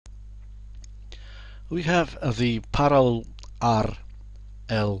we have the parallel RLC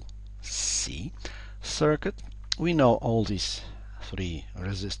circuit. We know all these three: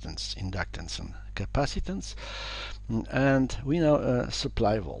 resistance, inductance, and capacitance. And we know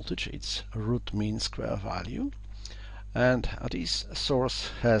supply voltage, it's root mean square value. And this source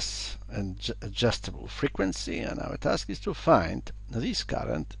has an adjustable frequency, and our task is to find this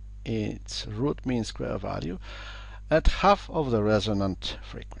current, its root mean square value, at half of the resonant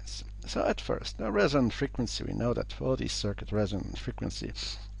frequency. So at first, the resonant frequency, we know that for this circuit, resonant frequency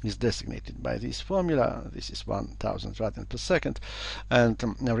is designated by this formula. This is 1000 radians per second, and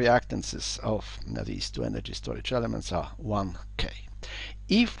the reactances of these two energy storage elements are 1K.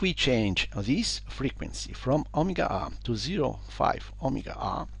 If we change this frequency from omega r to 0.5 omega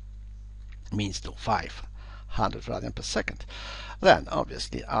r, means to 500 radians per second, then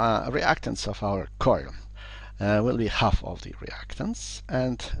obviously reactance of our coil will be half of the reactance,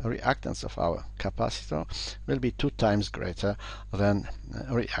 and reactance of our capacitor will be 2 times greater than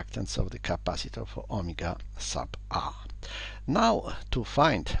reactance of the capacitor for omega sub r. Now, to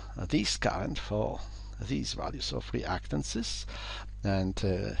find this current for these values of reactances and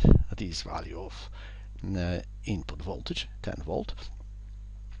this value of input voltage, 10 volt,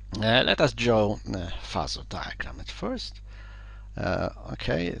 let us draw a Phasor diagram at first.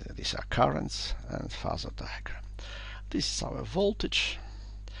 Okay, these are currents and Phasor diagram. This is our voltage,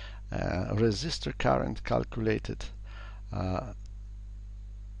 resistor current calculated,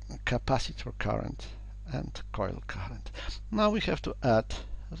 capacitor current, and coil current. Now we have to add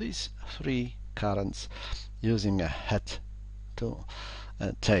these three currents using a head to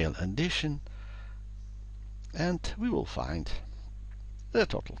tail addition, and we will find the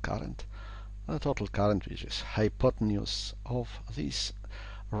total current. The total current, which is hypotenuse of this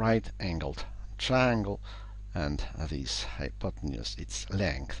right-angled triangle, and this hypotenuse, its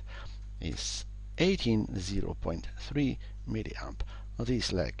length, is 0.3 milliamp.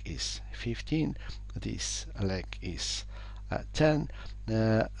 This leg is 15, this leg is 10,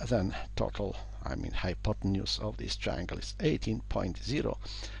 then total, hypotenuse of this triangle is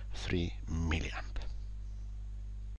 18.03 milliamp.